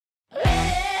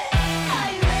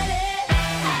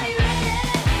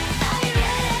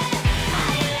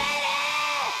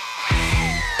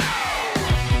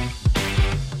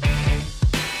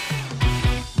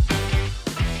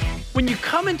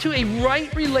into a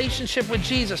right relationship with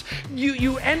Jesus.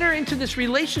 You enter into this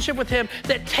relationship with him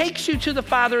that takes you to the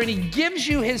Father, and he gives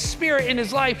you his Spirit in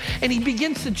his life, and he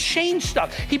begins to change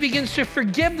stuff. He begins to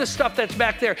forgive the stuff that's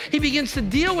back there. He begins to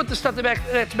deal with the stuff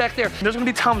that's back there. There's gonna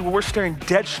be times where we're staring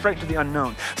dead straight into the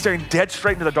unknown, staring dead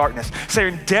straight into the darkness,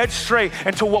 staring dead straight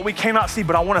into what we cannot see,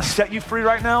 but I wanna set you free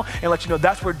right now and let you know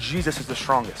that's where Jesus is the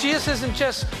strongest. Jesus isn't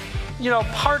just,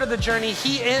 part of the journey.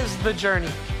 He is the journey.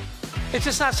 It's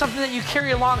just not something that you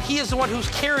carry along. He is the one who's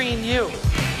carrying you.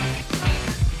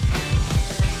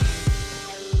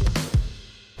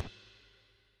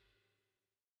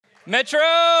 Metro!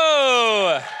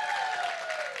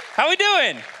 How we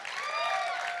doing?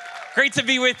 Great to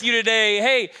be with you today.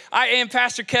 Hey, I am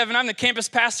Pastor Kevin. I'm the campus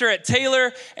pastor at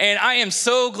Taylor, and I am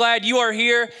so glad you are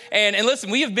here. And listen,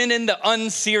 we have been in the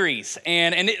Un-series,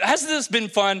 and hasn't this been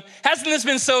fun? Hasn't this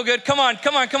been so good? Come on.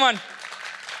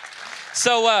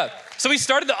 So we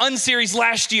started the Un-series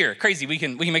last year. Crazy, we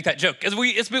can make that joke.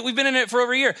 We've been in it for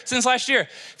over a year, since last year.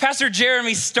 Pastor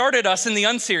Jeremy started us in the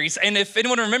Un-series, and if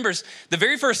anyone remembers, the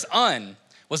very first Un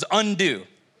was undo.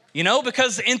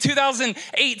 Because in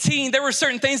 2018, there were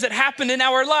certain things that happened in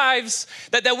our lives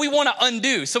that we want to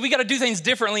undo. So we got to do things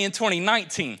differently in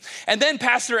 2019. And then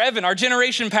Pastor Evan, our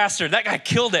generation pastor, that guy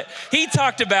killed it. He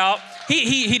talked about,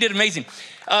 he did amazing.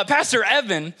 Pastor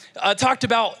Evan talked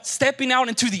about stepping out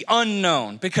into the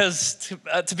unknown, because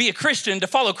to be a Christian, to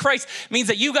follow Christ, means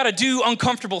that you got to do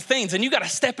uncomfortable things, and you got to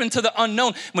step into the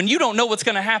unknown when you don't know what's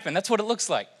going to happen. That's what it looks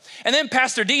like. And then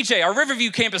Pastor DJ, our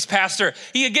Riverview campus pastor,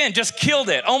 he again just killed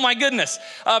it. Oh my goodness.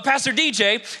 Pastor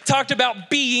DJ talked about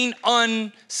being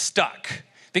unstuck.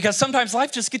 Because sometimes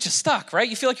life just gets you stuck, right?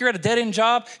 You feel like you're at a dead-end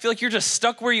job, feel like you're just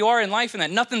stuck where you are in life and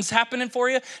that nothing's happening for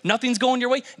you, nothing's going your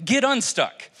way. Get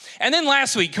unstuck. And then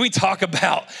last week, can we talk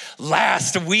about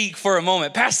last week for a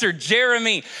moment? Pastor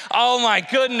Jeremy, oh my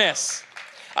goodness.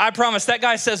 I promise that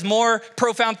guy says more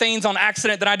profound things on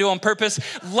accident than I do on purpose.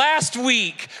 Last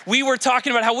week, we were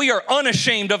talking about how we are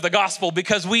unashamed of the gospel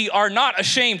because we are not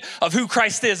ashamed of who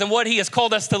Christ is and what he has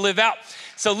called us to live out.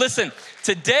 So listen,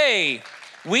 today,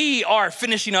 we are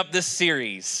finishing up this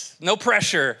series. No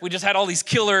pressure. We just had all these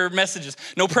killer messages.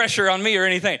 No pressure on me or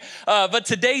anything. But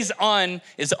today's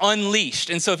is Unleashed.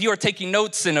 And so if you are taking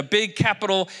notes in a big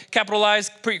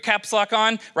capitalized, put your caps lock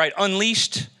on, right?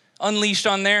 Unleashed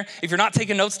on there. If you're not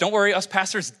taking notes, don't worry. Us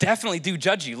pastors definitely do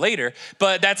judge you later,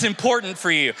 but that's important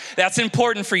for you.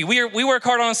 We work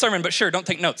hard on a sermon, but sure, don't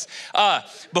take notes.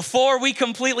 Before we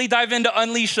completely dive into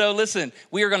Unleash, though, listen,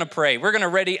 we are going to pray. We're going to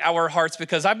ready our hearts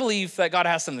because I believe that God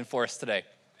has something for us today.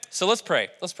 So let's pray.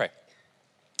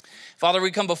 Father,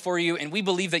 we come before you and we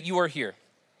believe that you are here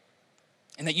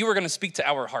and that you are going to speak to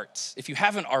our hearts. If you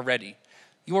haven't already,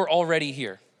 you are already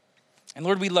here. And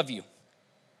Lord, we love you.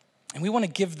 And we want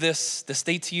to give this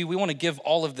day to you. We want to give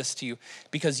all of this to you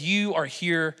because you are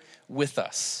here with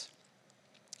us.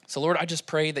 So Lord, I just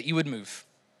pray that you would move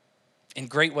in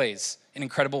great ways, in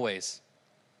incredible ways.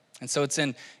 And so it's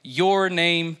in your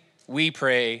name we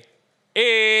pray.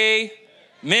 Amen.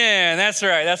 That's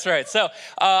right. So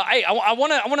I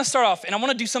want to start off and I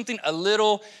want to do something a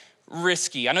little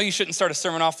risky. I know you shouldn't start a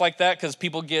sermon off like that because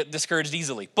people get discouraged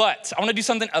easily. But I want to do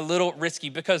something a little risky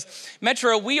because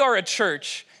Metro, we are a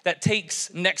church that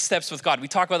takes next steps with God. We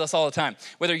talk about this all the time.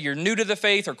 Whether you're new to the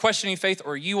faith or questioning faith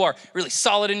or you are really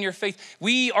solid in your faith,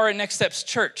 we are a next steps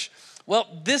church. Well,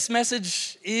 this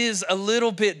message is a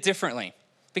little bit differently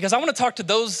because I want to talk to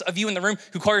those of you in the room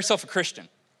who call yourself a Christian.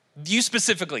 You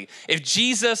specifically, if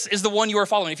Jesus is the one you are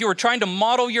following, if you are trying to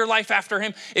model your life after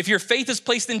him, if your faith is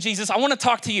placed in Jesus, I want to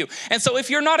talk to you. And so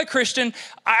if you're not a Christian,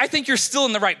 I think you're still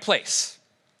in the right place.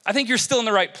 I think you're still in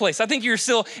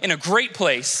a great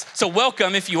place. So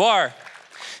welcome if you are,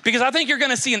 because I think you're going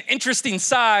to see an interesting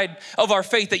side of our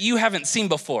faith that you haven't seen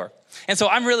before. And so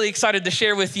I'm really excited to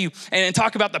share with you and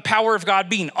talk about the power of God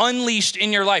being unleashed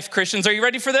in your life. Christians, are you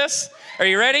ready for this? Are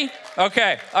you ready?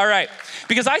 Okay, all right.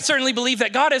 Because I certainly believe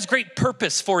that God has great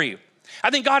purpose for you. I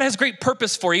think God has great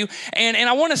purpose for you. And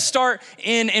I want to start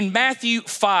in Matthew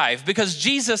 5 because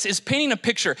Jesus is painting a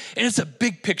picture and it's a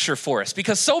big picture for us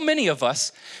because so many of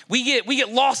us, we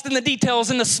get lost in the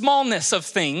details and the smallness of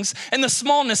things and the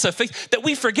smallness of faith that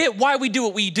we forget why we do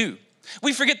what we do.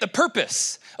 We forget the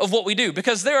purpose of what we do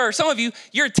because there are some of you,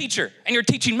 you're a teacher and you're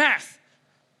teaching math,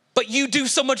 but you do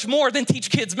so much more than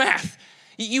teach kids math.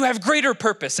 You have greater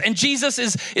purpose. And Jesus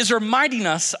is reminding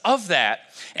us of that.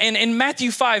 And in Matthew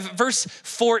 5, verse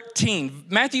 14,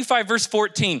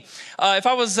 if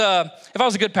I was a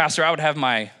good pastor, I would have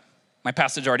my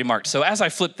passage already marked. So as I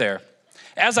flip there,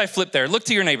 look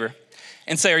to your neighbor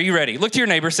and say, are you ready? Look to your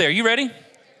neighbor, say, are you ready?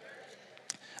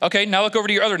 Okay, now look over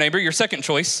to your other neighbor, your second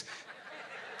choice,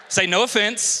 Say, no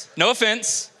offense, no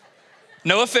offense,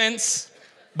 no offense,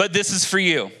 but this is for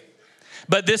you.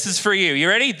 But this is for you. You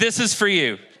ready? This is for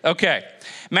you. Okay.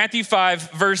 Matthew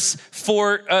 5, verse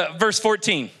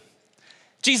 14.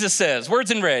 Jesus says,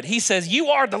 words in red, he says, you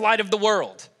are the light of the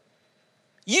world.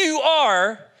 You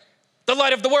are the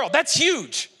light of the world. That's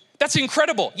huge. That's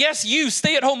incredible. Yes, you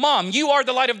stay-at-home mom, you are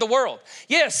the light of the world.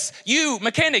 Yes, you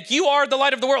mechanic, you are the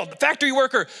light of the world. Factory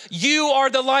worker, you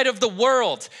are the light of the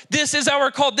world. This is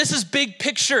our call. This is big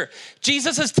picture.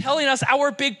 Jesus is telling us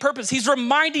our big purpose. He's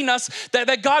reminding us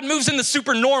that God moves in the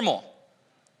supernormal.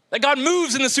 That God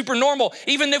moves in the supernormal.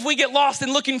 Even if we get lost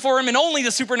in looking for him in only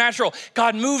the supernatural,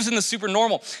 God moves in the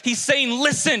supernormal. He's saying,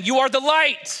 listen, you are the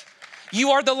light.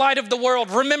 You are the light of the world.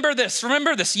 Remember this,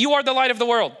 you are the light of the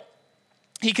world.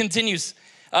 He continues,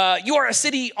 you are a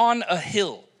city on a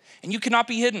hill, and you cannot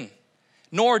be hidden,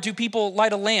 nor do people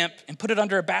light a lamp and put it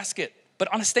under a basket, but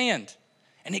on a stand,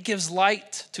 and it gives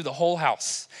light to the whole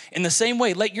house. In the same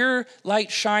way, let your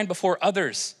light shine before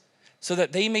others, so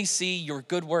that they may see your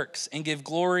good works and give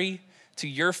glory to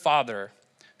your Father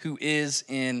who is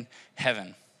in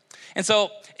heaven. And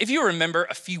so, if you remember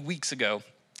a few weeks ago,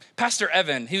 Pastor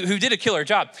Evan, who did a killer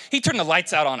job, he turned the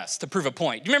lights out on us to prove a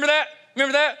point. You remember that?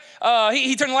 Remember that?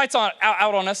 He turned the lights out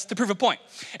on us to prove a point.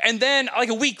 And then like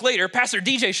a week later, Pastor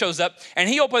DJ shows up and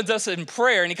he opens us in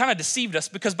prayer, and he kind of deceived us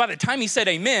because by the time he said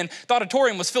amen, the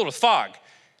auditorium was filled with fog,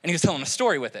 and he was telling a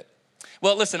story with it.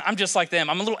 Well, listen, I'm just like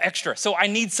them. I'm a little extra, so I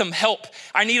need some help.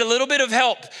 I need a little bit of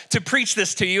help to preach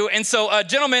this to you. And so,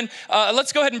 gentlemen,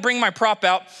 let's go ahead and bring my prop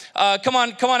out. Come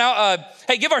on out.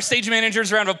 Hey, give our stage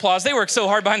managers a round of applause. They work so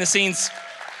hard behind the scenes.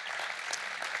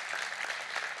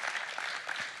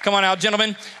 Come on out,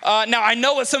 gentlemen. Now, I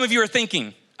know what some of you are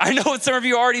thinking. I know what some of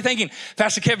you are already thinking.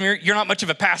 Pastor Kevin, you're not much of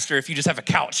a pastor if you just have a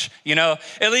couch, you know?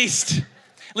 At least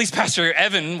Pastor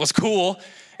Evan was cool.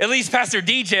 At least Pastor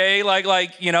DJ,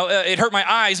 it hurt my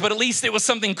eyes, but at least it was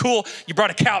something cool. You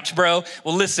brought a couch, bro.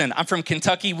 Well, listen, I'm from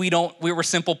Kentucky. We were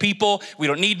simple people. We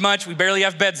don't need much. We barely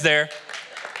have beds there.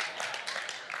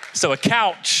 So a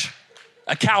couch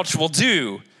will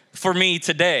do for me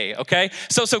today, okay?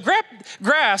 So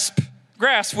grasp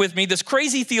with me this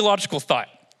crazy theological thought.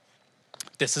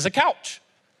 This is a couch.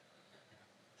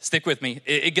 Stick with me,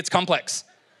 it gets complex.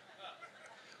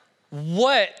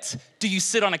 What do you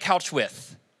sit on a couch with?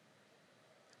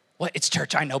 What? It's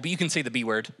church, I know, but you can say the B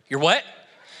word. Your what?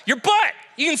 Your butt.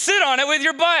 You can sit on it with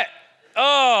your butt.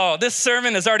 Oh, this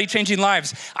sermon is already changing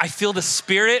lives. I feel the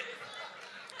Spirit.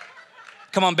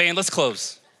 Come on, band, let's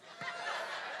close.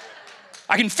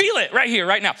 I can feel it right here,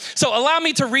 right now. So allow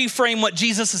me to reframe what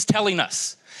Jesus is telling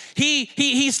us.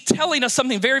 He's telling us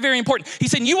something very, very important. He's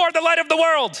saying, you are the light of the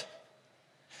world.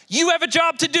 You have a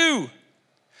job to do.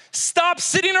 Stop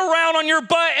sitting around on your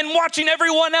butt and watching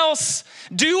everyone else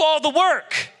do all the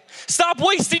work. Stop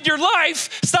wasting your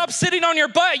life. Stop sitting on your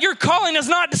butt. Your calling is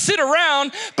not to sit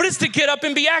around, but it's to get up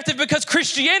and be active, because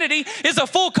Christianity is a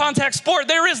full contact sport.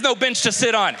 There is no bench to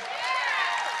sit on.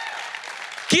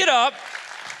 Get up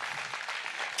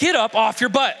off your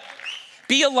butt.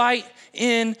 Be a light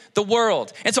in the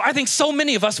world. And so I think so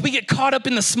many of us, we get caught up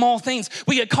in the small things.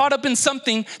 We get caught up in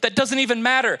something that doesn't even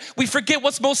matter. We forget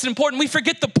what's most important. We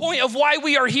forget the point of why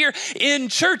we are here in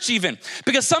church even.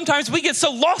 Because sometimes we get so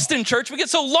lost in church, we get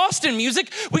so lost in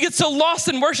music, we get so lost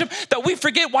in worship that we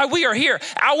forget why we are here.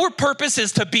 Our purpose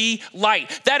is to be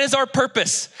light. That is our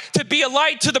purpose, to be a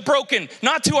light to the broken,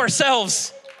 not to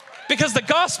ourselves. Because the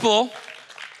gospel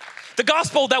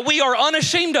that we are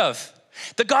unashamed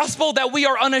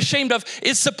of,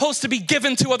 is supposed to be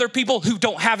given to other people who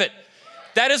don't have it.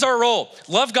 That is our role.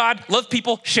 Love God, love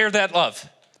people, share that love.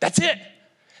 That's it.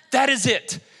 That is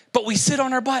it. But we sit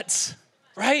on our butts,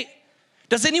 right?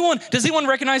 Does anyone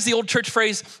recognize the old church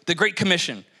phrase, the Great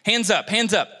Commission? Hands up,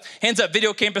 hands up, hands up.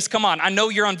 Video Campus, come on. I know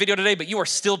you're on video today, but you are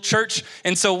still church,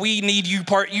 and so we need you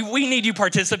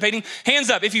participating. Hands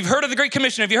up. If you've heard of the Great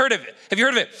Commission, have you heard of it?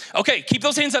 Okay, keep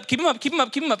those hands up. Keep them up.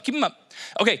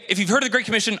 Okay, if you've heard of the Great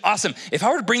Commission, awesome. If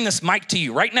I were to bring this mic to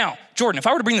you right now, Jordan,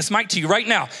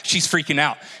 she's freaking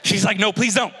out. She's like, no,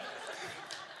 please don't.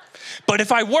 But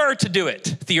if I were to do it,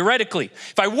 theoretically,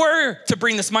 if I were to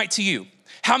bring this mic to you,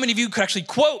 how many of you could actually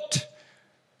quote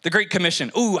the Great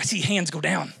Commission? Ooh, I see hands go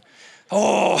down.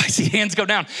 Well,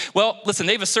 listen,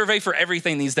 they have a survey for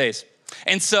everything these days.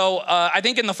 And so I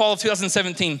think in the fall of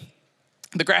 2017,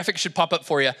 the graphic should pop up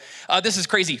for you. This is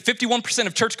crazy. 51%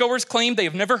 of churchgoers claim they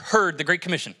have never heard the Great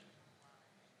Commission.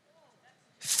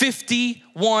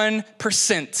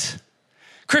 51%.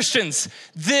 Christians,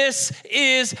 this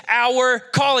is our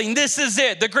calling. This is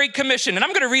it, the Great Commission. And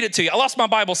I'm gonna read it to you. I lost my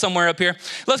Bible somewhere up here.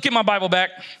 Let's get my Bible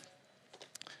back.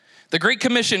 The Great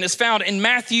Commission is found in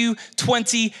Matthew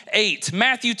 28.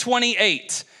 Matthew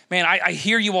 28. Man, I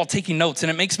hear you all taking notes and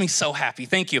it makes me so happy.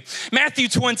 Thank you. Matthew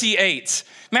 28.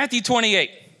 Matthew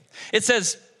 28. It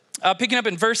says, picking up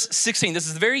in verse 16, this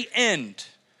is the very end,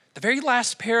 the very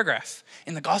last paragraph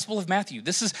in the Gospel of Matthew.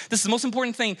 This is the most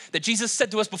important thing that Jesus said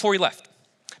to us before he left.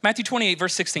 Matthew 28,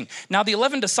 verse 16. Now the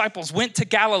 11 disciples went to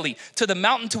Galilee, to the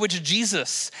mountain to which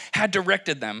Jesus had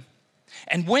directed them.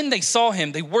 And when they saw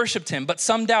him, they worshiped him, but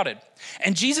some doubted.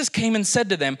 And Jesus came and said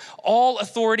to them, all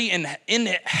authority in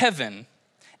heaven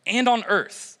and on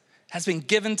earth has been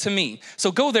given to me.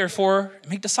 So go therefore and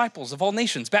make disciples of all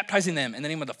nations, baptizing them in the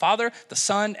name of the Father, the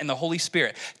Son, and the Holy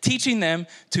Spirit, teaching them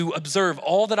to observe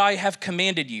all that I have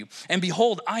commanded you. And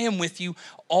behold, I am with you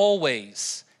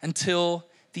always until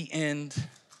the end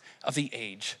of the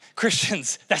age.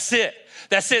 Christians, that's it.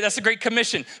 That's it. That's the Great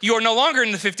Commission. You are no longer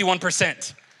in the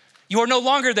 51%. You are no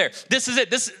longer there. This is it.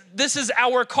 This is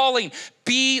our calling.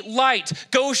 Be light.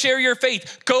 Go share your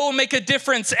faith. Go make a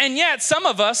difference. And yet some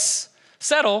of us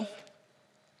settle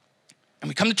and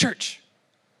we come to church.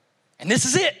 And this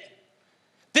is it.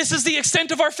 This is the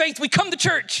extent of our faith. We come to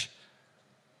church.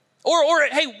 Or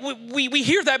hey, we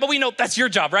hear that, but we know that's your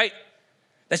job, right?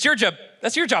 That's your job.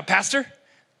 That's your job, pastor.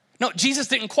 No, Jesus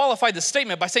didn't qualify the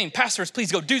statement by saying, pastors,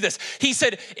 please go do this. He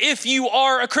said, if you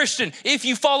are a Christian, if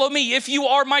you follow me, if you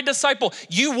are my disciple,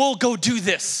 you will go do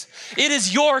this. It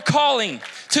is your calling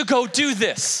to go do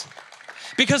this.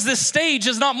 Because this stage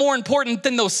is not more important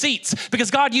than those seats, because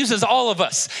God uses all of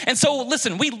us. And so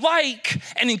listen, we like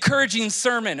an encouraging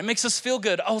sermon. It makes us feel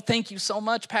good. Oh, thank you so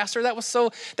much, pastor. That was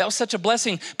such a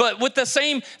blessing. But with the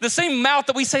same mouth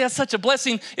that we say that's such a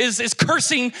blessing is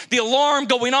cursing the alarm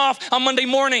going off on Monday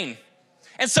morning.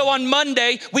 And so on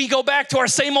Monday, we go back to our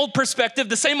same old perspective,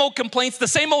 the same old complaints, the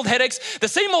same old headaches, the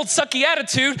same old sucky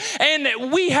attitude,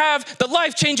 and we have the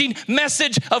life-changing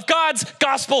message of God's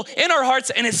gospel in our hearts,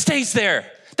 and it stays there.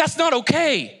 That's not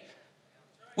okay.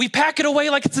 We pack it away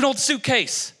like it's an old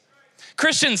suitcase.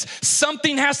 Christians,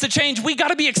 something has to change. We got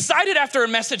to be excited after a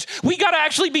message. We got to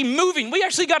actually be moving. We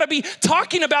actually got to be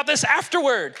talking about this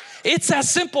afterward. It's that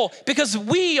simple, because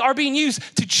we are being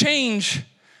used to change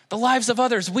the lives of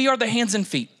others. We are the hands and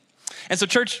feet. And so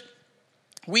church,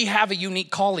 we have a unique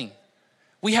calling.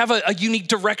 We have a unique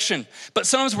direction, but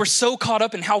sometimes we're so caught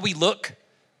up in how we look.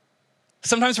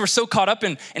 Sometimes we're so caught up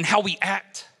in how we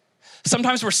act.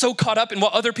 Sometimes we're so caught up in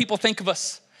what other people think of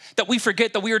us that we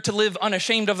forget that we are to live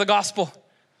unashamed of the gospel.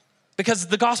 Because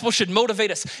the gospel should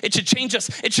motivate us. It should change us.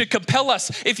 It should compel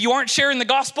us. If you aren't sharing the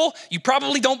gospel, you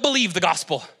probably don't believe the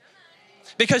gospel.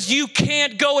 Because you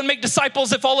can't go and make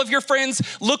disciples if all of your friends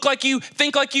look like you,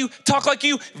 think like you, talk like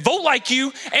you, vote like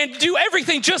you, and do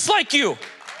everything just like you.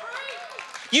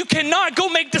 You cannot go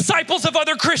make disciples of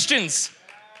other Christians.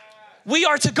 We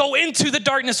are to go into the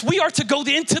darkness. We are to go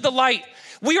into the light.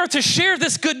 We are to share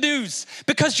this good news,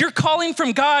 because your calling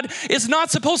from God is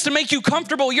not supposed to make you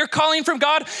comfortable. Your calling from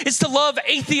God is to love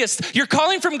atheists. Your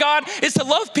calling from God is to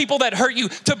love people that hurt you,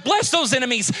 to bless those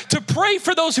enemies, to pray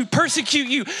for those who persecute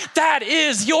you. That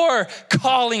is your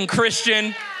calling,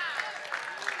 Christian.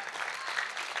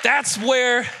 That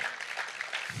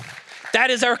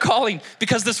is our calling,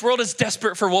 because this world is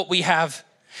desperate for what we have.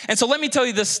 And so let me tell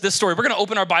you this story. We're going to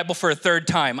open our Bible for a third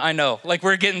time. I know, like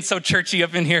we're getting so churchy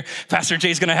up in here. Pastor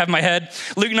Jay's going to have my head.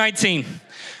 Luke 19.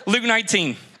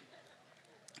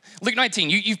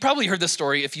 You've probably heard this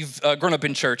story if you've grown up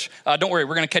in church. Don't worry,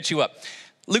 we're going to catch you up.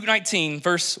 Luke 19,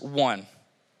 verse 1.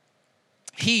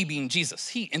 He, being Jesus,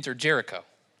 he entered Jericho,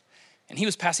 and he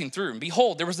was passing through. And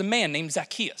behold, there was a man named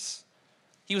Zacchaeus.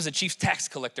 He was a chief tax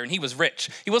collector, and he was rich.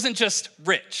 He wasn't just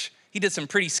rich. He did some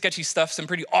pretty sketchy stuff, some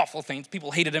pretty awful things.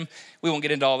 People hated him. We won't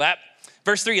get into all that.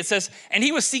 Verse 3, it says, and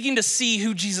he was seeking to see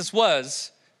who Jesus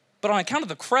was, but on account of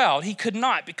the crowd, he could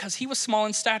not, because he was small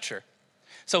in stature.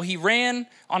 So he ran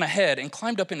on ahead and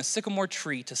climbed up in a sycamore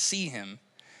tree to see him,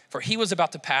 for he was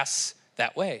about to pass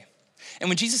that way. And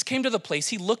when Jesus came to the place,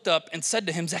 he looked up and said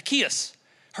to him, Zacchaeus,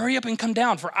 hurry up and come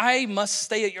down, for I must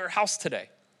stay at your house today.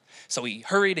 So he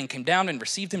hurried and came down and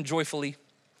received him joyfully.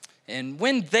 And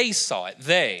when they saw it,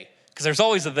 because there's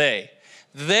always a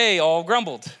they all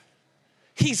grumbled.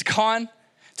 He's gone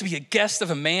to be a guest of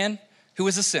a man who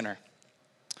is a sinner.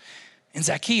 And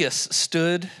Zacchaeus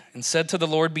stood and said to the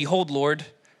Lord, behold, Lord,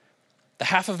 the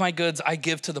half of my goods I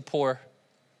give to the poor.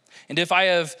 And if I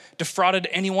have defrauded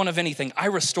anyone of anything, I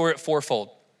restore it fourfold.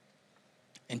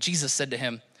 And Jesus said to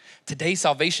him, today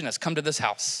salvation has come to this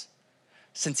house,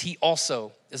 since he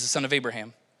also is the son of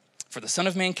Abraham. For the Son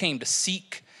of Man came to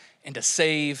seek and to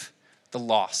save the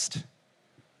lost.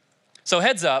 So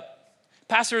heads up,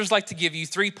 pastors like to give you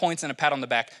 3 points and a pat on the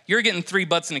back. You're getting 3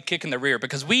 butts and a kick in the rear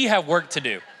because we have work to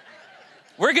do.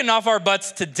 We're getting off our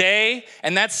butts today,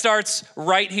 and that starts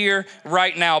right here,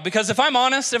 right now. Because if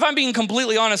I'm being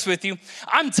completely honest with you,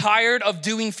 I'm tired of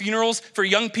doing funerals for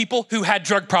young people who had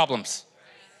drug problems.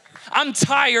 I'm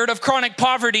tired of chronic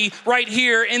poverty right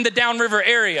here in the Downriver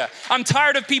area. I'm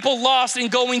tired of people lost and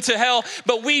going to hell,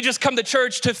 but we just come to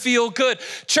church to feel good.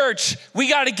 Church, we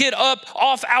got to get up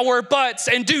off our butts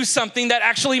and do something that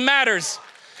actually matters,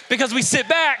 because we sit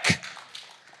back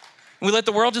and we let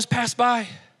the world just pass by.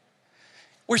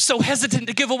 We're so hesitant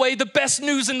to give away the best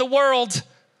news in the world.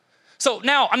 So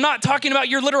now, I'm not talking about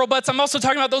your literal butts. I'm also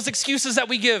talking about those excuses that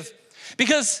we give.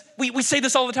 Because we say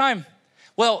this all the time.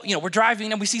 Well, we're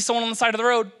driving and we see someone on the side of the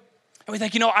road and we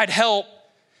think, I'd help.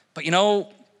 But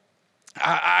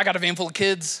I got a van full of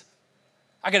kids.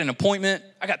 I got an appointment.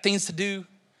 I got things to do.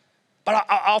 But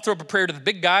I'll throw up a prayer to the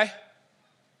big guy.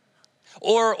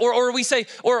 Or we say,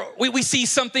 or we see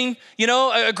something,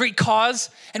 a great cause,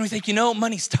 and we think,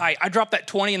 money's tight. I dropped that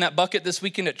 20 in that bucket this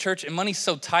weekend at church, and money's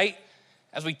so tight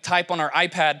as we type on our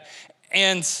iPad,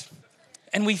 and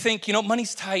we think,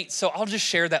 money's tight, so I'll just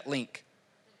share that link.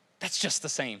 That's just the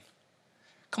same.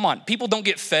 Come on, people don't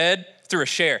get fed through a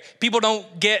share. People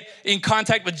don't get in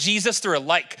contact with Jesus through a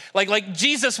like. Like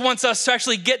Jesus wants us to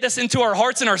actually get this into our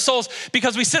hearts and our souls,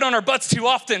 because we sit on our butts too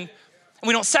often and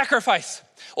we don't sacrifice.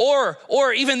 Or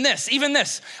even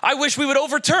this. I wish we would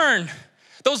overturn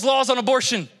those laws on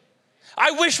abortion.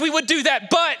 I wish we would do that,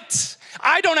 but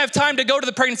I don't have time to go to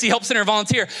the Pregnancy Help Center and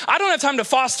volunteer. I don't have time to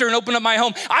foster and open up my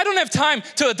home. I don't have time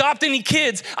to adopt any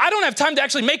kids. I don't have time to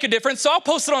actually make a difference, so I'll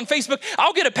post it on Facebook.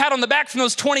 I'll get a pat on the back from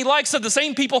those 20 likes of the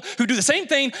same people who do the same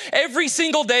thing every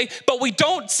single day, but we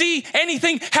don't see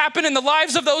anything happen in the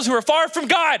lives of those who are far from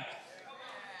God.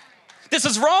 This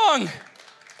is wrong.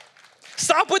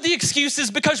 Stop with the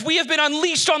excuses, because we have been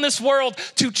unleashed on this world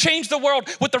to change the world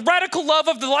with the radical love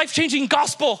of the life-changing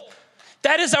gospel.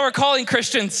 That is our calling,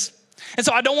 Christians. And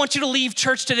so I don't want you to leave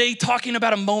church today talking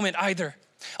about a moment either.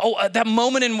 That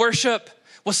moment in worship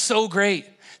was so great.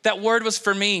 That word was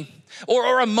for me.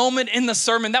 Or a moment in the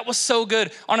sermon, that was so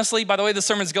good. Honestly, by the way the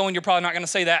sermon's going, you're probably not gonna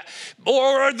say that.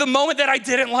 Or the moment that I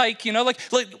didn't like,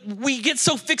 like we get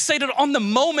so fixated on the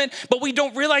moment, but we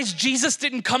don't realize Jesus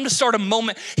didn't come to start a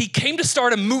moment. He came to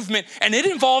start a movement, and it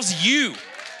involves you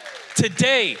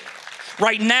today,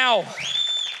 right now.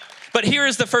 But here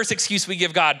is the first excuse we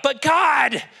give God. But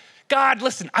God,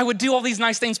 listen, I would do all these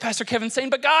nice things Pastor Kevin's saying,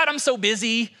 but God, I'm so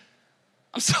busy.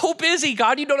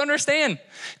 God, you don't understand.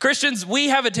 Christians, we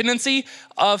have a tendency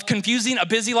of confusing a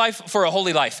busy life for a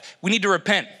holy life. We need to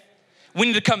repent. We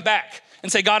need to come back and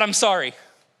say, God, I'm sorry.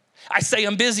 I say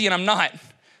I'm busy and I'm not.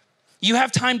 You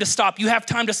have time to stop. You have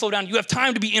time to slow down. You have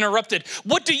time to be interrupted.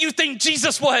 What do you think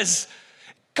Jesus was?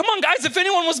 Come on, guys, if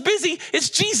anyone was busy, it's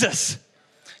Jesus.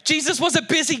 Jesus was a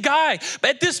busy guy. But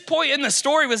at this point in the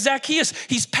story with Zacchaeus,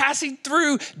 he's passing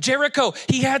through Jericho.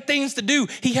 He had things to do.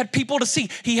 He had people to see.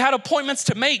 He had appointments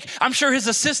to make. I'm sure his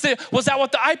assistant was out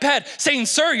with the iPad saying,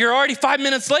 sir, you're already 5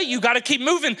 minutes late. You got to keep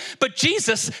moving. But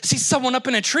Jesus sees someone up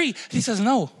in a tree. He says,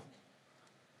 no,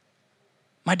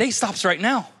 my day stops right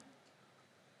now.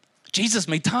 Jesus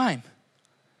made time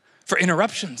for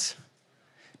interruptions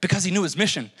because he knew his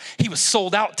mission. He was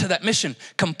sold out to that mission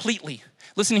completely.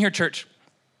 Listen here, church.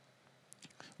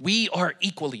 We are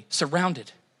equally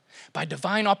surrounded by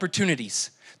divine opportunities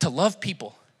to love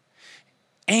people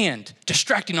and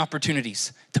distracting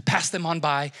opportunities to pass them on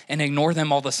by and ignore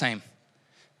them all the same.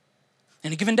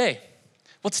 In a given day,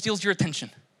 what steals your attention?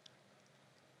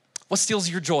 What steals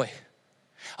your joy?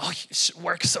 Oh,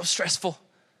 work is so stressful.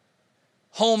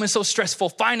 Home is so stressful.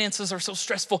 Finances are so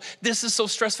stressful. This is so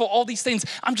stressful. All these things.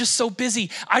 I'm just so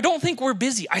busy. I don't think we're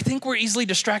busy. I think we're easily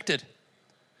distracted.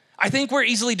 I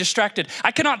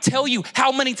cannot tell you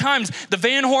how many times the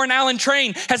Van Horn Allen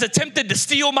train has attempted to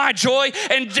steal my joy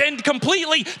and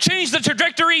completely change the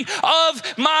trajectory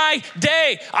of my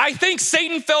day. I think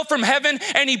Satan fell from heaven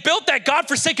and he built that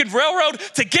godforsaken railroad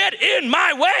to get in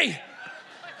my way.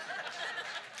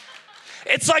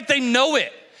 It's like they know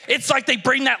it. It's like they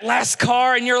bring that last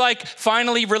car and you're like,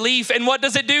 finally relief. And what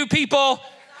does it do, people?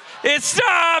 It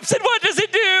stops. And what does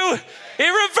it do?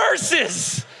 It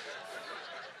reverses.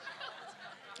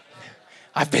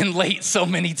 I've been late so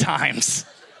many times.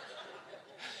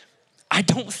 I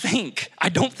don't think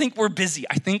we're busy.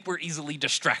 I think we're easily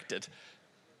distracted.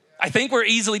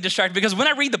 Because when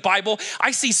I read the Bible,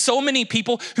 I see so many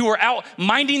people who are out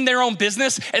minding their own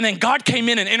business, and then God came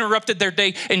in and interrupted their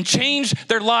day and changed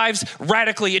their lives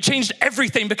radically. It changed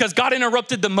everything because God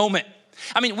interrupted the moment.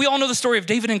 I mean, we all know the story of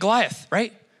David and Goliath,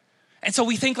 right? And so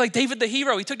we think like David the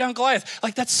hero, he took down Goliath.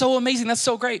 Like that's so amazing, that's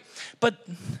so great. But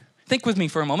think with me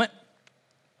for a moment.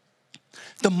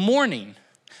 The morning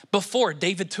before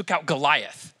David took out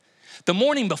Goliath, the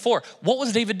morning before, what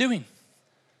was David doing?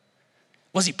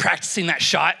 Was he practicing that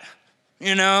shot,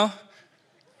 you know?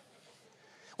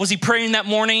 Was he praying that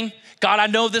morning? God, I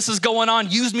know this is going on.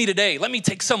 Use me today. Let me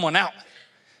take someone out.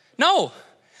 No,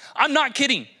 I'm not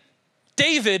kidding.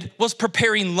 David was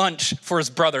preparing lunch for his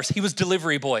brothers. He was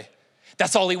delivery boy.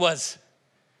 That's all he was.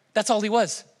 That's all he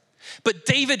was. But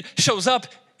David shows up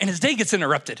and his day gets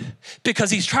interrupted because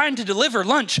he's trying to deliver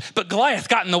lunch, but Goliath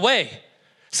got in the way.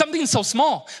 Something so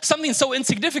small, something so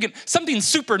insignificant, something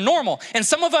super normal. And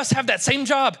some of us have that same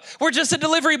job. We're just a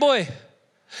delivery boy.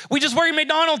 We just work at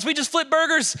McDonald's. We just flip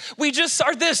burgers. We just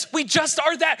are this. We just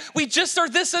are that. We just are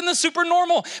this and the super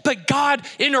normal. But God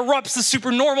interrupts the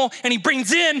super normal and he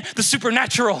brings in the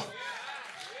supernatural.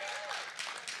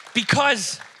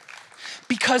 Because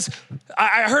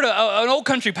I heard an old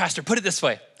country pastor put it this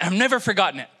way, and I've never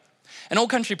forgotten it. An old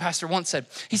country pastor once said,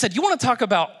 he said, you want to talk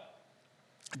about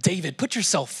David? Put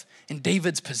yourself in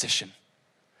David's position.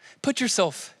 Put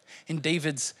yourself in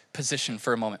David's position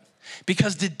for a moment.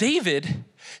 Because did David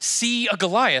see a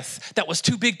Goliath that was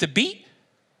too big to beat?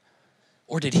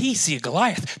 Or did he see a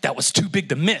Goliath that was too big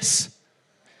to miss?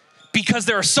 Because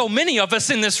there are so many of us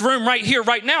in this room right here,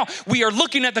 right now, we are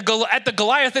looking at the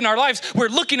Goliath in our lives. We're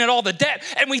looking at all the debt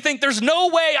and we think there's no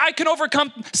way I can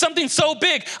overcome something so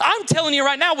big. I'm telling you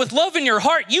right now, with love in your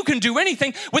heart, you can do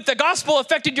anything. With the gospel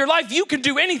affecting your life, you can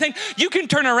do anything. You can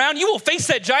turn around, you will face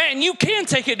that giant and you can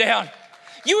take it down.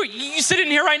 You sit in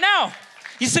here right now.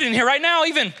 You sit in here right now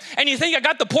even, and you think I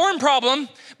got the porn problem,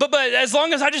 but as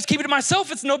long as I just keep it to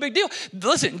myself, it's no big deal.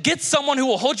 Listen, get someone who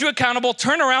will hold you accountable,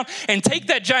 turn around and take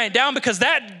that giant down because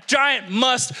that giant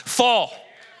must fall.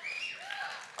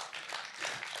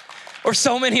 Or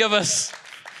so many of us,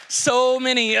 so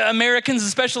many Americans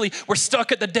especially, we're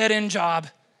stuck at the dead end job.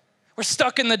 We're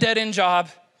stuck in the dead end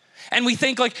job. And we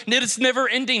think like it's never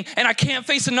ending and I can't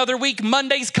face another week.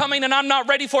 Monday's coming and I'm not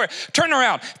ready for it. Turn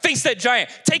around, face that giant,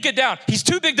 take it down. He's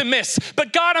too big to miss.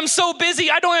 But God, I'm so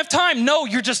busy, I don't have time. No,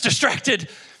 you're just distracted.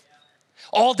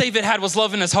 All David had was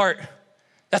love in his heart.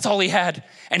 That's all he had.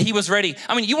 And he was ready.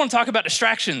 I mean, you want to talk about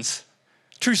distractions.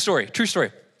 True story, true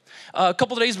story. A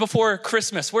couple of days before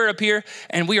Christmas, we're up here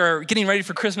and we are getting ready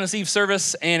for Christmas Eve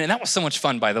service. And that was so much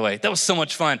fun, by the way. That was so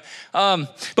much fun.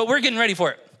 But we're getting ready for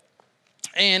it.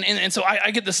 And so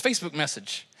I get this Facebook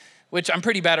message, which I'm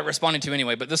pretty bad at responding to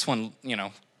anyway, but this one,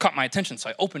 caught my attention. So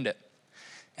I opened it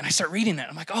and I start reading it.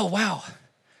 I'm like, oh, wow,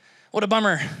 what a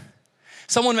bummer.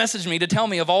 Someone messaged me to tell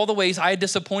me of all the ways I had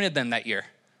disappointed them that year.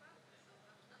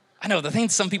 I know the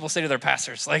things some people say to their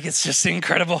pastors, like it's just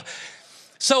incredible.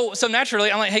 So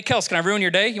naturally I'm like, hey, Kels, can I ruin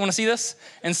your day? You want to see this?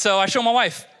 And so I show my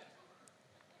wife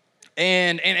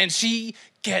and she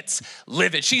gets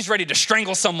livid. She's ready to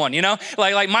strangle someone,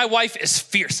 Like my wife is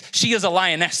fierce. She is a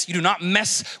lioness. You do not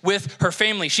mess with her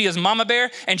family. She is Mama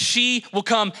Bear and she will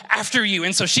come after you.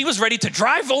 And so she was ready to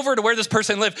drive over to where this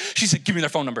person lived. She said, give me their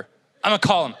phone number. I'm gonna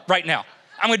call them right now.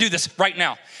 I'm gonna do this right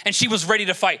now. And she was ready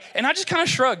to fight. And I just kind of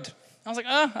shrugged. I was like,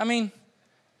 and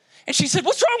she said,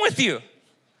 what's wrong with you?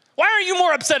 Why are you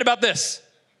more upset about this?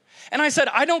 And I said,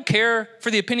 I don't care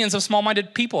for the opinions of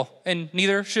small-minded people and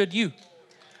neither should you.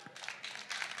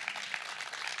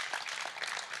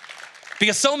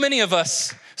 Because so many of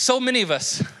us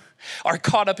are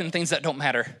caught up in things that don't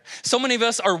matter. So many of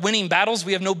us are winning battles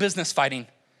we have no business fighting.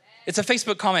 It's a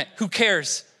Facebook comment. Who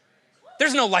cares?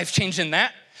 There's no life change in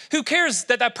that. Who cares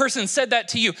that person said that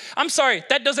to you? I'm sorry,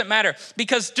 that doesn't matter.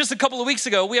 Because just a couple of weeks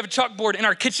ago, we have a chalkboard in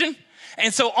our kitchen.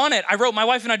 And so on it, I wrote, my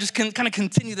wife and I just kind of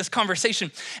continue this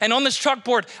conversation. And on this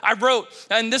chalkboard, I wrote,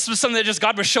 and this was something that just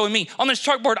God was showing me. On this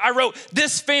chalkboard, I wrote,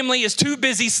 this family is too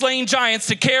busy slaying giants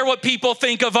to care what people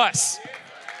think of us.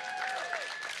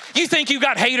 You think you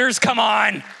got haters? Come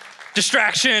on.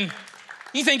 Distraction.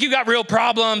 You think you got real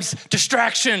problems?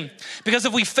 Distraction. Because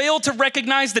if we fail to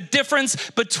recognize the difference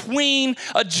between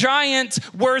a giant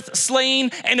worth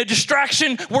slaying and a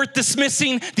distraction worth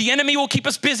dismissing, the enemy will keep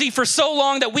us busy for so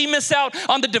long that we miss out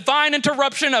on the divine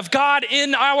interruption of God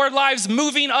in our lives,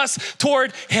 moving us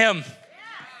toward Him.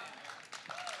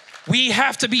 We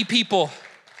have to be people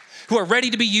who are ready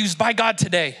to be used by God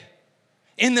today.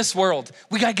 In this world,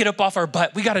 we got to get up off our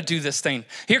butt. We got to do this thing.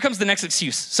 Here comes the next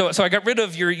excuse. So I got rid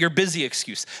of your busy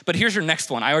excuse, but here's your next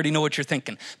one. I already know what you're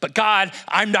thinking. But God,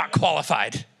 I'm not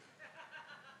qualified.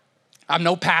 I'm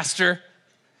no pastor.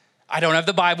 I don't have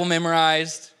the Bible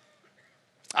memorized.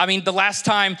 I mean, the last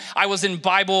time I was in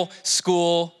Bible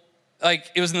school,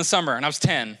 like it was in the summer and I was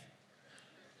 10.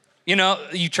 You know,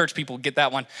 you church people get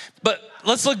that one. But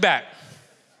let's look back.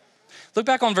 Look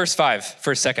back on verse 5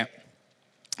 for a second.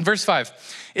 Verse 5,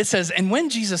 it says, and when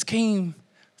Jesus came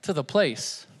to the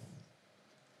place,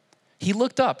 he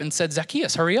looked up and said,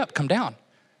 Zacchaeus, hurry up, come down,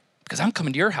 because I'm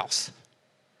coming to your house.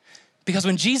 Because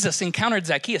when Jesus encountered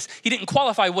Zacchaeus, he didn't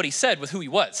qualify what he said with who he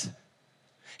was.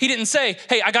 He didn't say,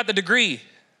 hey, I got the degree,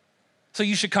 so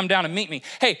you should come down and meet me.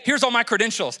 Hey, here's all my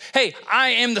credentials. Hey, I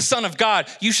am the Son of God.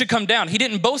 You should come down. He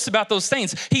didn't boast about those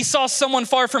things. He saw someone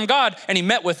far from God and he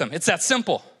met with him. It's that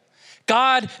simple.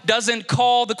 God doesn't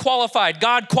call the qualified.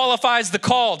 God qualifies the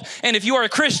called. And if you are a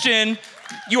Christian,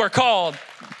 you are called,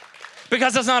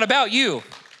 because it's not about you.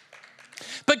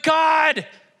 But God,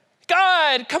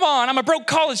 come on, I'm a broke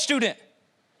college student.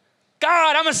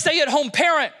 God, I'm a stay-at-home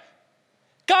parent.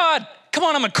 God, come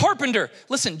on, I'm a carpenter.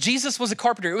 Listen, Jesus was a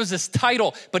carpenter. It was his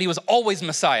title, but he was always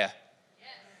Messiah.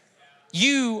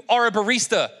 You are a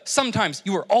barista. Sometimes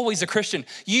you are always a Christian.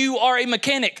 You are a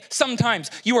mechanic.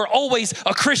 Sometimes you are always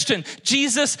a Christian.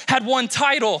 Jesus had one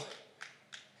title,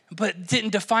 but it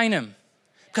didn't define him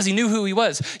because he knew who he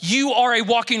was. You are a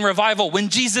walking revival. When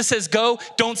Jesus says go,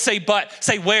 don't say but.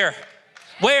 Say where.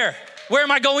 Where? Where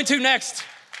am I going to next?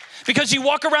 Because you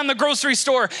walk around the grocery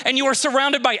store and you are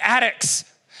surrounded by addicts.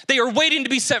 They are waiting to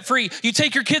be set free. You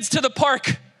take your kids to the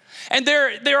park, and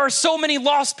there are so many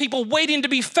lost people waiting to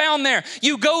be found there.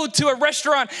 You go to a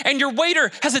restaurant and your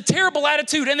waiter has a terrible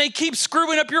attitude and they keep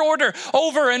screwing up your order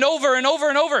over and over and over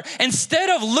and over. Instead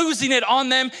of losing it on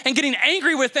them and getting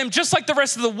angry with them just like the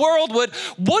rest of the world would,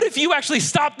 what if you actually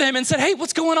stopped them and said, hey,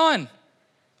 what's going on?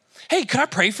 Hey, could I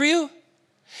pray for you?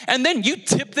 And then you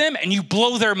tip them and you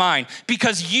blow their mind,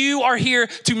 because you are here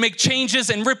to make changes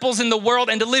and ripples in the world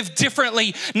and to live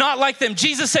differently, not like them.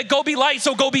 Jesus said, go be light,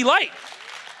 so go be light.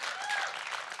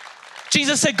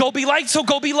 Jesus said, go be light, so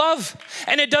go be love.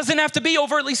 And it doesn't have to be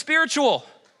overtly spiritual.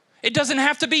 It doesn't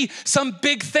have to be some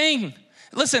big thing.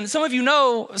 Listen, some of you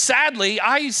know, sadly,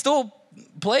 I still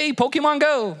play Pokemon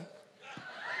Go.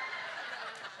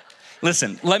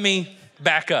 Listen, let me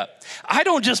back up. I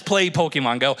don't just play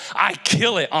Pokemon Go. I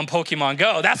kill it on Pokemon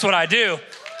Go. That's what I do.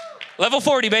 Level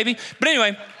 40, baby. But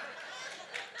anyway,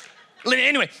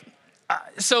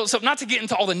 so not to get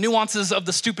into all the nuances of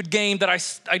the stupid game that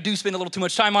I do spend a little too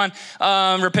much time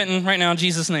on, repenting right now in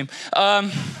Jesus' name.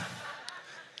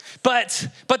 But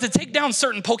to take down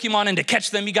certain Pokemon and to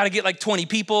catch them, you got to get like 20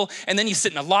 people, and then you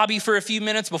sit in a lobby for a few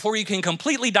minutes before you can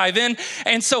completely dive in.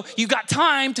 And so you got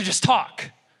time to just talk.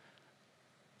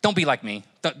 Don't be like me.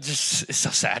 It's so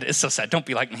sad. It's so sad. Don't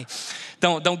be like me.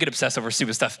 Don't get obsessed over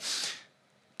stupid stuff.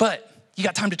 But you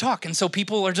got time to talk. And so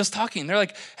people are just talking. They're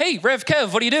like, hey, Rev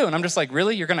Kev, what do you do? And I'm just like,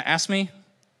 really? You're going to ask me?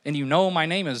 And you know my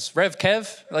name is Rev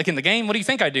Kev, like in the game? What do you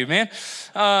think I do, man?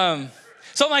 So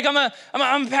I'm like,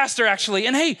 I'm a pastor, actually.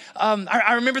 And hey,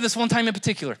 I remember this one time in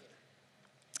particular.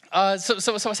 So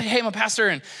I say, hey, I'm a pastor,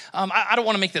 and I don't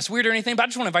want to make this weird or anything, but I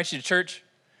just want to invite you to church.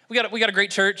 We got a great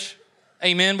church.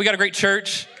 Amen. We got a great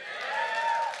church.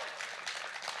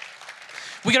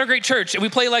 We got a great church, and we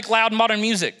play like loud modern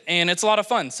music, and it's a lot of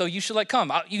fun. So you should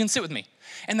come. You can sit with me.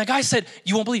 And the guy said,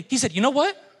 you won't believe. He said, you know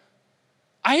what?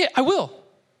 I will.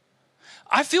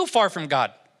 I feel far from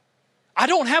God. I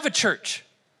don't have a church.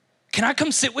 Can I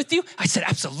come sit with you? I said,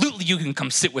 absolutely, you can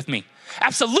come sit with me.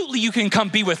 Absolutely, you can come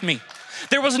be with me.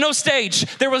 There was no stage.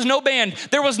 There was no band.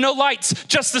 There was no lights,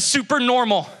 just the super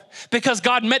normal. Because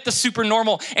God met the super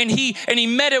normal, and he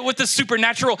met it with the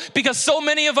supernatural, because so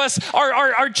many of us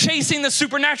are chasing the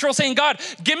supernatural, saying, God,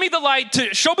 give me the light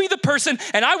to show me the person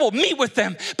and I will meet with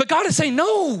them. But God is saying,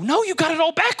 no, you got it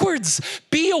all backwards.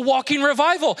 Be a walking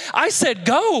revival. I said,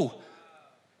 go.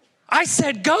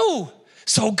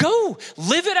 So go,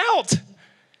 live it out.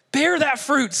 Bear that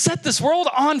fruit. Set this world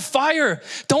on fire.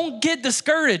 Don't get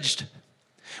discouraged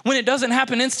when it doesn't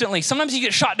happen instantly. Sometimes you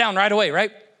get shot down right away,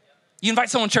 right? You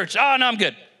invite someone to church. Oh, no, I'm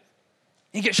good.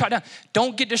 You get shot down.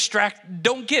 Don't get distracted.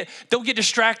 Don't get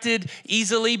distracted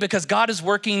easily, because God is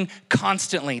working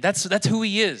constantly. That's who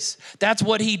he is. That's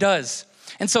what he does.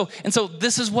 And so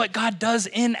this is what God does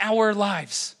in our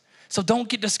lives. So don't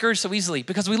get discouraged so easily,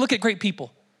 because we look at great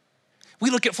people.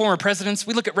 We look at former presidents.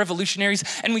 We look at revolutionaries,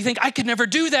 and we think, I could never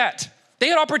do that. They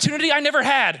had opportunity I never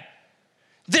had.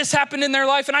 This happened in their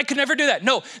life and I could never do that.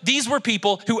 No, these were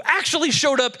people who actually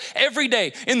showed up every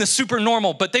day in the super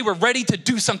normal, but they were ready to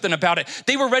do something about it.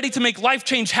 They were ready to make life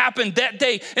change happen that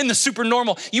day in the super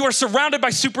normal. You are surrounded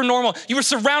by super normal. You are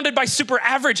surrounded by super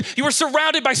average. You are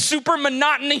surrounded by super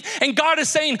monotony. And God is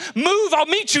saying, move, I'll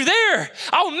meet you there.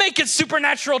 I'll make it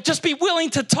supernatural. Just be willing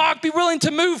to talk, be willing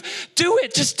to move. Do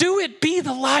it, just do it. Be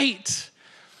the light.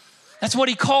 That's what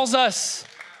he calls us.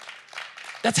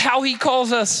 That's how he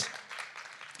calls us.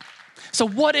 So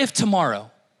what if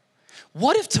tomorrow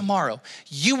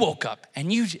you woke up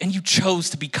and you chose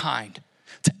to be kind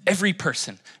to every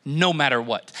person, no matter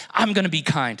what? I'm gonna be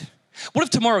kind. What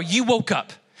if tomorrow you woke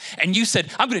up and you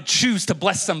said, I'm gonna choose to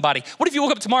bless somebody? What if you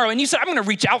woke up tomorrow and you said, I'm gonna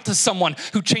reach out to someone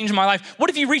who changed my life? What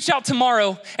if you reached out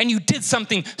tomorrow and you did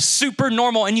something super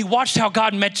normal and you watched how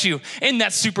God met you in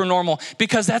that super normal?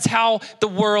 Because that's how the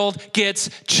world gets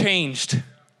changed.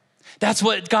 That's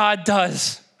what God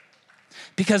does.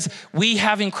 Because we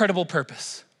have incredible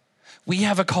purpose. We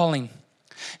have a calling.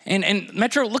 And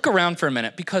Metro, look around for a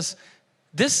minute, because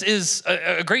this is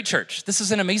a great church. This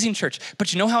is an amazing church.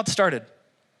 But you know how it started?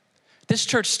 This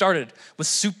church started with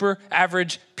super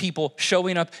average people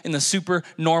showing up in the super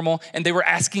normal, and they were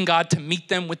asking God to meet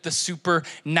them with the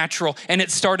supernatural. And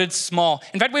it started small.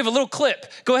 In fact, we have a little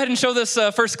clip. Go ahead and show this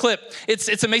first clip.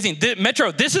 It's amazing.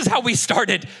 Metro, this is how we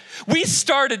started.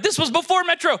 This was before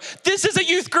Metro. This is a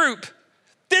youth group.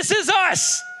 This is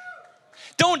us.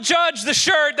 Don't judge the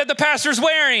shirt that the pastor's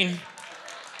wearing.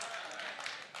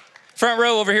 Front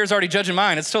row over here is already judging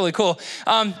mine. It's totally cool.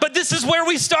 But this is where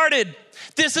we started.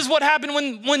 This is what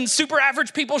happened when super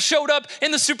average people showed up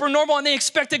in the super normal and they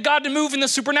expected God to move in the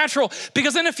supernatural.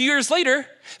 Because then a few years later,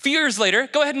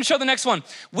 go ahead and show the next one.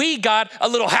 We got a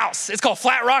little house. It's called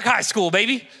Flat Rock High School,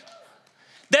 baby.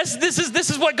 This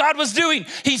is what God was doing.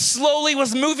 He slowly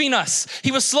was moving us.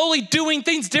 He was slowly doing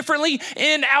things differently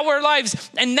in our lives.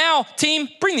 And now, team,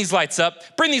 bring these lights up.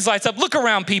 Look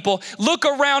around, people. Look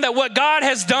around at what God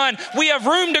has done. We have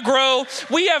room to grow.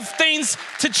 We have things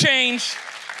to change.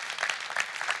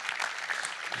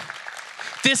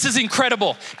 This is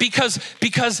incredible because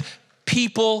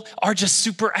people are just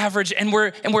super average, and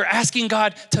we're asking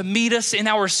God to meet us in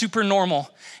our super normal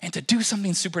and to do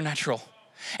something supernatural.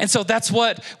 And so that's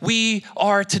what we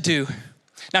are to do.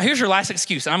 Now, here's your last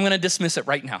excuse, and I'm gonna dismiss it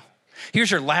right now.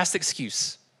 Here's your last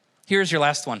excuse. Here's your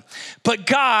last one. But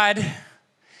God,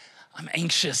 I'm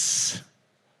anxious.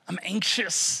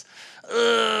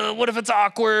 What if it's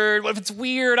awkward? What if it's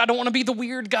weird? I don't wanna be the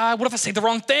weird guy. What if I say the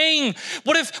wrong thing?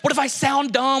 What if I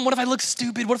sound dumb? What if I look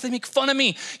stupid? What if they make fun of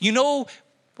me? You know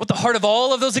what the heart of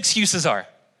all of those excuses are?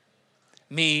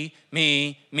 Me.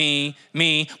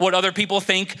 What other people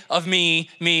think of me.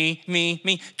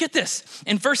 Get this.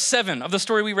 In verse 7 of the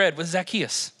story we read with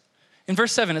Zacchaeus, in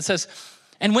verse 7 it says,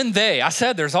 and when I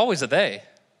said there's always a they.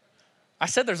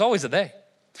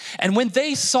 And when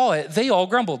they saw it, they all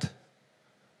grumbled.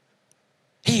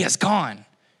 He has gone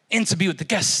in to be with the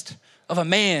guest of a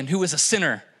man who is a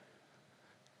sinner.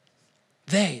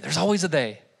 There's always a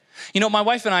they. You know, my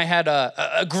wife and I had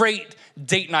a great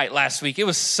date night last week. It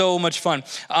was so much fun.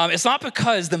 It's not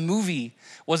because the movie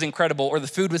was incredible or the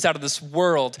food was out of this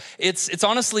world. It's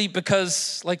honestly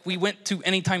because like we went to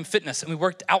Anytime Fitness and we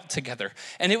worked out together,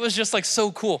 and it was just like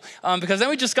so cool. Because then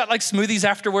we just got like smoothies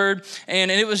afterward,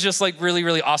 and it was just like really,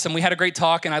 really awesome. We had a great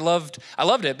talk, and I loved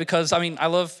it because I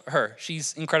love her.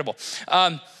 She's incredible.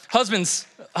 Husbands,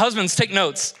 take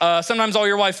notes. Sometimes all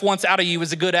your wife wants out of you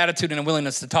is a good attitude and a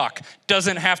willingness to talk.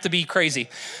 Doesn't have to be crazy.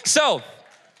 So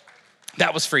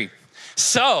that was free.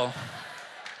 So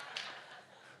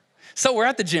we're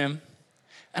at the gym,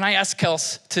 and I asked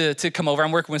Kels to come over.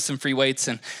 I'm working with some free weights,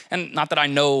 and not that I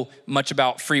know much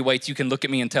about free weights. You can look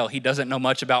at me and tell he doesn't know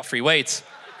much about free weights.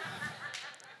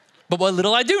 But what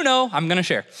little I do know, I'm gonna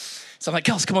share. So I'm like,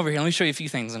 Kels, come over here. Let me show you a few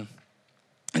things.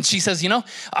 And she says,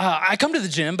 I come to the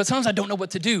gym, but sometimes I don't know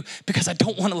what to do because I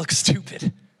don't want to look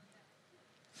stupid.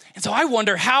 And so I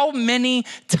wonder how many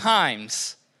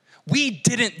times we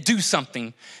didn't do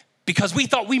something because we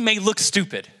thought we may look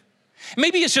stupid.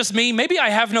 Maybe it's just me. Maybe I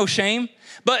have no shame.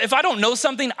 But if I don't know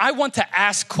something, I want to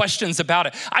ask questions about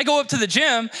it. I go to the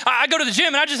gym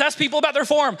and I just ask people about their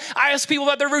form. I ask people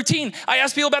about their routine. I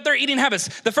ask people about their eating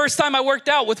habits. The first time I worked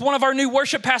out with one of our new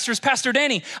worship pastors, Pastor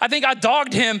Danny, I think I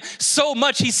dogged him so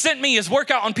much he sent me his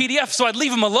workout on PDF so I'd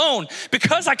leave him alone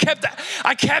because I kept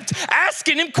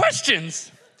asking him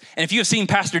questions. And if you have seen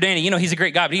Pastor Danny, you know he's a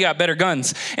great guy, but he got better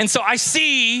guns. And so I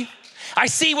see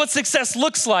what success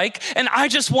looks like, and I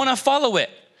just want to follow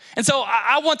it. And so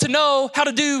I want to know how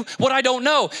to do what I don't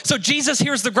know. So Jesus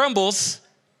hears the grumbles.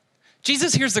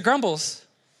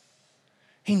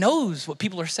 He knows what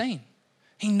people are saying.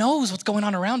 He knows what's going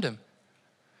on around him.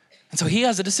 And so he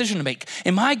has a decision to make.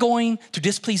 Am I going to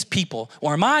displease people,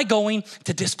 or am I going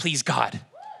to displease God?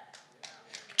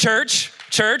 Church,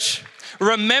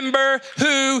 remember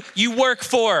who you work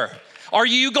for. Are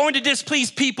you going to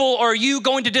displease people or are you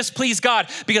going to displease God?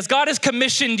 Because God has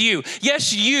commissioned you,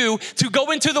 yes, you, to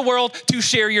go into the world to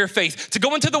share your faith, to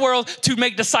go into the world to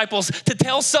make disciples, to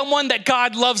tell someone that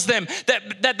God loves them,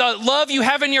 that the love you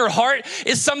have in your heart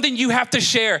is something you have to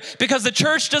share, because the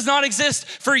church does not exist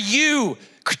for you,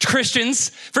 Christians,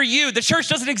 for you. The church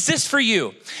doesn't exist for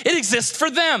you. It exists for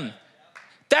them.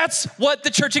 That's what the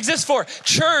church exists for.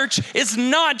 Church is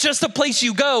not just a place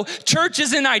you go. Church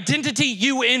is an identity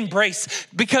you embrace,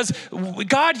 because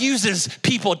God uses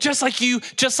people just like you,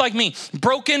 just like me.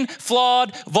 Broken,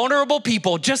 flawed, vulnerable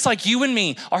people just like you and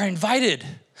me are invited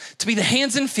to be the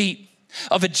hands and feet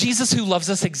of a Jesus who loves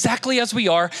us exactly as we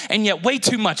are, and yet way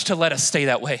too much to let us stay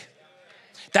that way.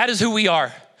 That is who we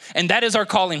are, and that is our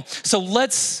calling. So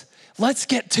let's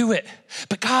get to it.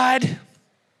 But God,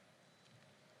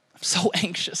 so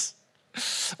anxious.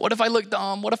 What if I look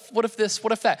dumb? What if this?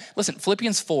 What if that? Listen,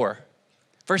 Philippians 4,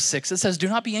 verse 6, it says, do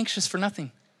not be anxious for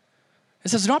nothing. It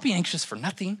says, do not be anxious for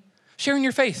nothing. Sharing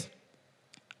your faith,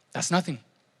 that's nothing.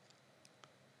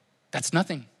 That's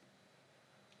nothing.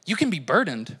 You can be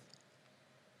burdened,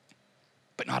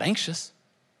 but not anxious.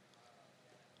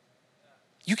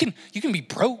 You can be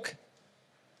broke,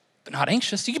 but not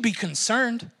anxious. You can be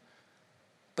concerned,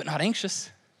 but not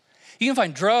anxious. You can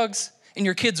find drugs in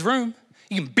your kid's room.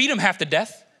 You can beat them half to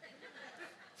death,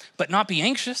 but not be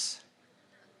anxious.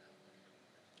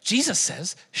 Jesus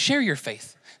says, share your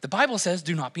faith. The Bible says,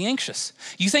 do not be anxious.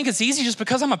 You think it's easy just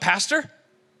because I'm a pastor?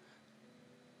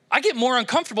 I get more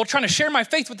uncomfortable trying to share my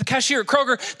faith with the cashier at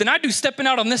Kroger than I do stepping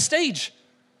out on this stage.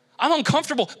 I'm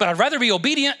uncomfortable, but I'd rather be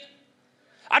obedient.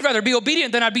 I'd rather be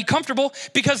obedient than I'd be comfortable,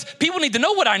 because people need to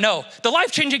know what I know. The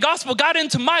life-changing gospel got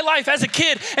into my life as a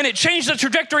kid, and it changed the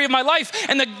trajectory of my life.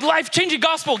 And the life-changing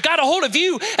gospel got a hold of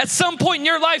you at some point in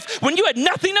your life when you had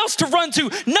nothing else to run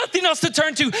to, nothing else to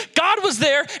turn to. God was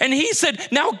there, and he said,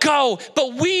 now go.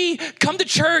 But we come to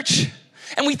church,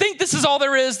 and we think this is all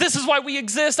there is. This is why we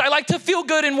exist. I like to feel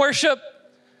good in worship,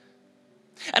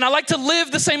 and I like to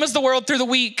live the same as the world through the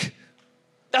week.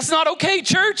 That's not okay,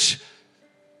 church.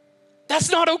 That's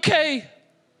not okay.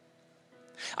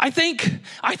 I think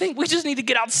we just need to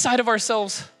get outside of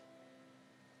ourselves.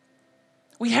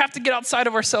 We have to get outside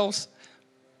of ourselves,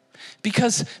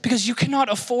 because you cannot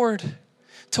afford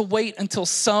to wait until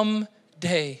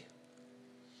someday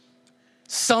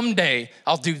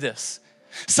I'll do this.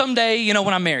 Someday,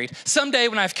 when I'm married. Someday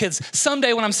when I have kids.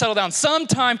 Someday when I'm settled down.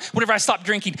 Sometime whenever I stop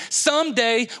drinking.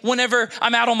 Someday whenever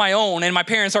I'm out on my own and my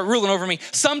parents aren't ruling over me.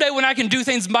 Someday when I can do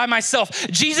things by myself.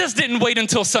 Jesus didn't wait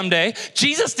until someday.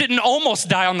 Jesus didn't almost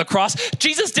die on the cross.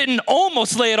 Jesus didn't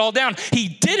almost lay it all down. He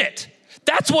did it.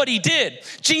 That's what he did.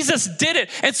 Jesus did it.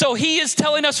 And so he is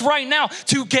telling us right now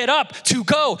to get up, to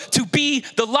go, to be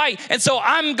the light. And so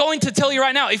I'm going to tell you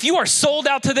right now, if you are sold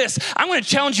out to this, I'm going to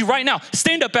challenge you right now.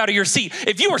 Stand up out of your seat.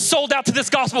 If you are sold out to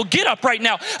this gospel, get up right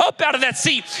now, up out of that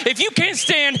seat. If you can't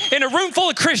stand in a room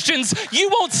full of Christians, you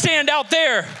won't stand out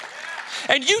there.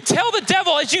 And you tell the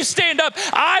devil as you stand up,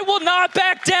 I will not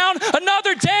back down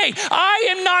another day. I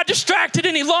am not distracted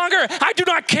any longer. I do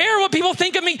not care what people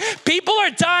think of me. People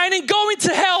are dying and going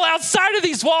to hell outside of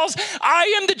these walls.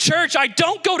 I am the church. I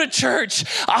don't go to church.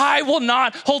 I will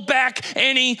not hold back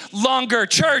any longer.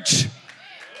 Church.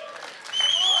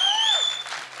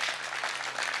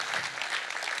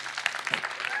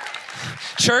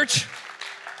 Church,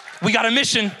 we got a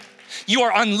mission. You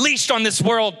are unleashed on this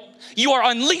world. You are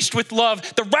unleashed with love,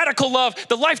 the radical love,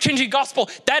 the life-changing gospel.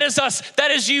 That is us.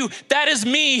 That is you. That is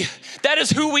me. That is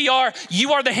who we are.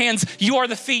 You are the hands. You are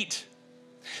the feet.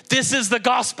 This is the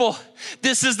gospel.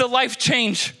 This is the life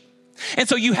change. And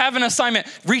so you have an assignment.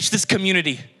 Reach this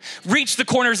community. Reach the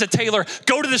corners of Taylor.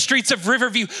 Go to the streets of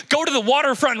Riverview. Go to the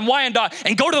waterfront in Wyandotte,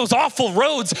 and go to those awful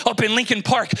roads up in Lincoln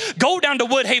Park. Go down to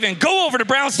Woodhaven. Go over to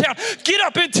Brownstown. Get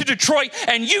up into Detroit,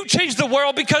 and you change the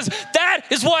world, because that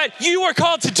is what you are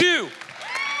called to do.